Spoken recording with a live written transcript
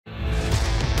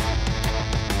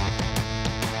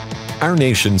Our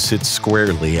nation sits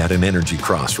squarely at an energy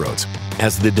crossroads.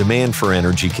 As the demand for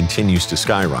energy continues to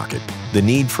skyrocket, the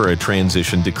need for a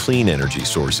transition to clean energy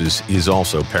sources is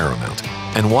also paramount.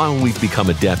 And while we've become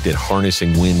adept at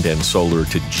harnessing wind and solar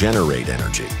to generate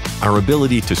energy, our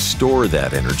ability to store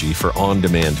that energy for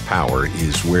on-demand power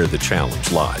is where the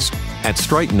challenge lies. At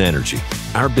Stryten Energy,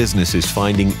 our business is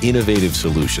finding innovative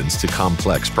solutions to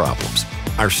complex problems.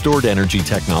 Our stored energy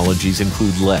technologies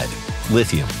include lead,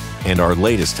 lithium, and our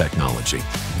latest technology,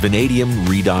 Vanadium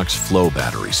Redox Flow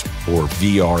Batteries, or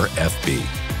VRFB.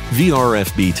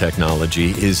 VRFB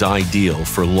technology is ideal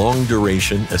for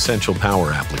long-duration essential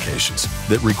power applications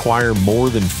that require more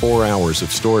than 4 hours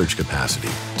of storage capacity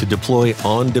to deploy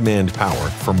on-demand power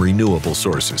from renewable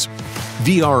sources.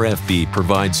 VRFB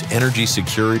provides energy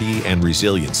security and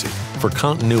resiliency for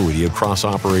continuity across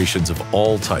operations of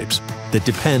all types that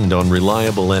depend on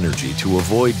reliable energy to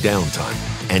avoid downtime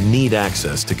and need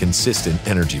access to consistent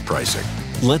energy pricing.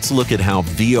 Let's look at how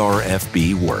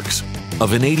VRFB works. A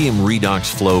vanadium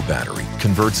redox flow battery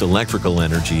converts electrical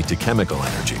energy to chemical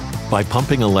energy by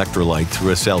pumping electrolyte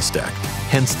through a cell stack,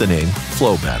 hence the name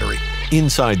flow battery.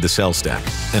 Inside the cell stack,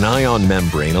 an ion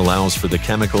membrane allows for the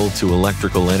chemical to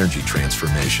electrical energy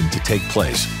transformation to take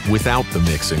place without the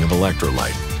mixing of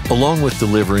electrolyte. Along with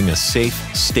delivering a safe,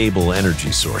 stable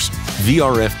energy source,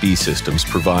 VRFB systems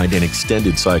provide an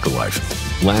extended cycle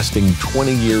life, lasting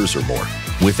 20 years or more,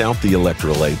 without the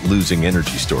electrolyte losing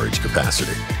energy storage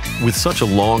capacity. With such a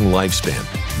long lifespan,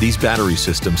 these battery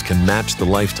systems can match the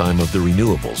lifetime of the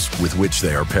renewables with which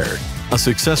they are paired. A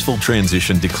successful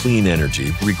transition to clean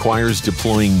energy requires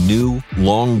deploying new,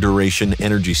 long-duration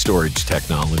energy storage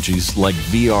technologies like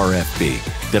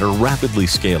VRFB that are rapidly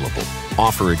scalable,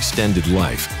 offer extended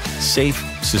life, safe,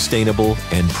 sustainable,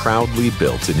 and proudly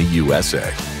built in the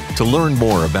USA. To learn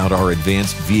more about our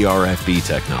advanced VRFB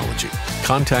technology,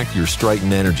 contact your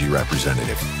Stryten Energy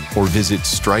representative or visit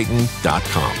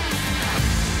Stryten.com.